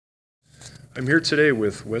I'm here today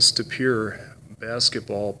with West De Pere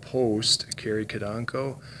basketball post Kerry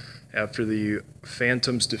Kodanko after the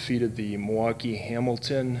Phantoms defeated the Milwaukee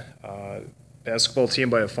Hamilton basketball team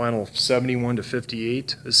by a final of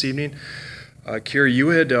 71-58 this evening. Kerry, you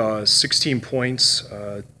had 16 points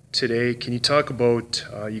today. Can you talk about,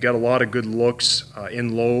 you got a lot of good looks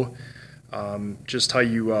in low, just how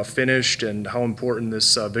you finished and how important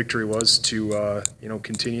this victory was to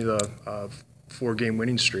continue the four-game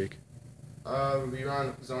winning streak? We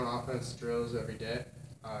run zone offense drills every day.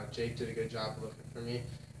 Jake did a good job of looking for me.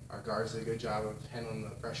 Our guards did a good job of handling the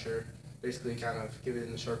pressure. Basically kind of give it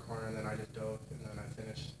in the short corner, and then I just dove, and then I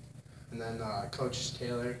finished. And then Coach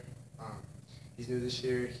Taylor, he's new this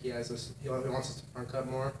year. He wants us to front cut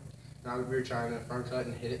more. Now we were trying to front cut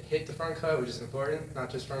and hit the front cut, which is important, not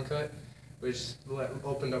just front cut, which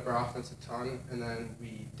opened up our offense a ton. And then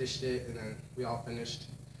we dished it, and then we all finished.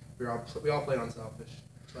 We all played unselfish.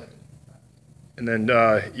 And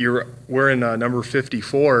then you're wearing number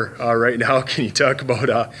 54 right now. Can you talk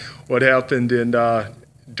about what happened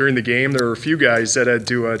during the game? There were a few guys that had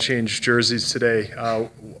to change jerseys today.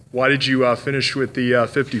 Why did you finish with the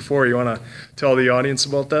 54? You want to tell the audience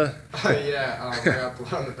about that? Yeah, I got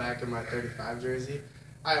blood on the back of my 35 jersey.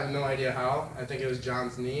 I have no idea how. I think it was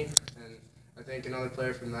John's knee, and I think another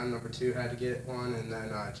player from them, number 2, had to get one, and then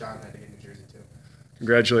John had to get a new jersey too.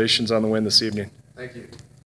 Congratulations on the win this evening. Thank you.